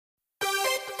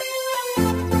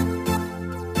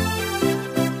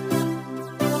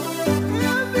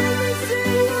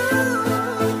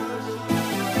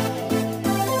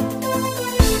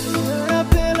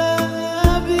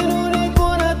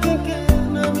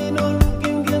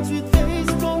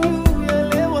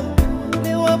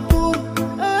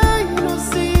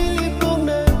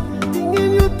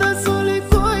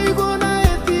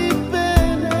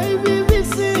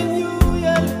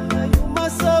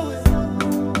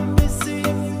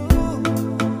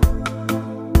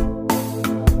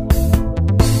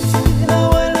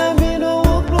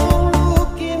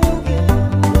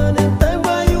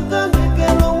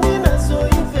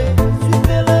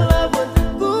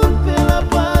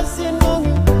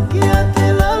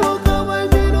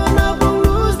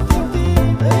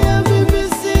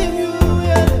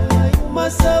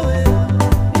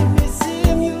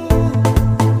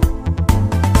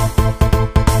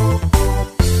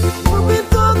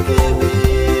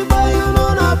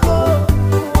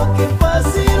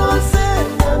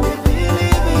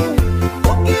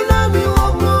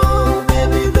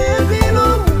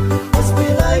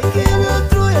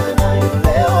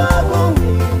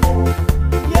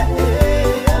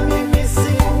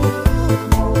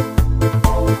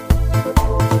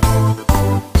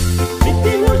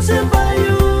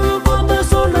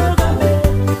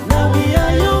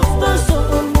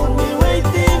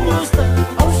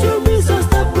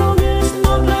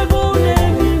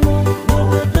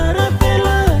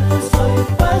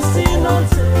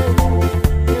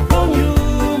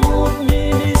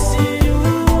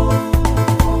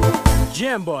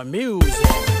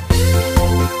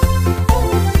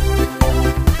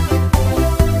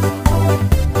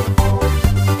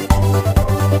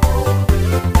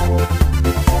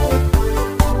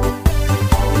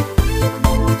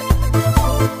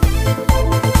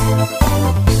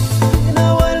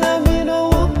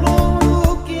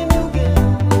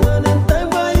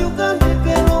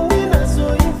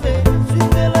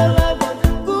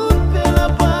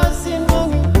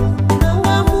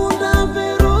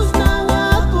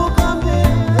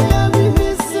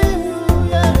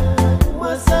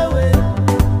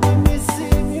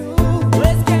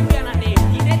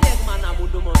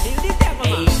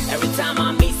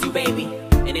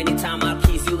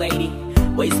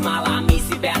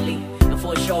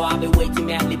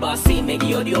maybe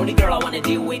you're the only girl I wanna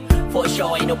deal with. For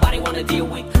sure, ain't nobody wanna deal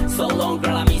with. So long,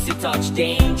 girl, I miss your touch.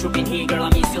 Damn, trooping here, girl, I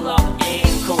miss your love.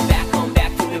 And come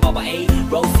back to me, Baba, A.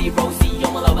 Rosie, Rosie,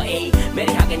 you're my lover, A.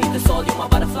 Mary, how can you the soul, you're my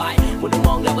butterfly. When the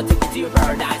wrong level took you to your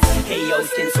paradise. Hey, yo,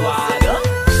 skin swag.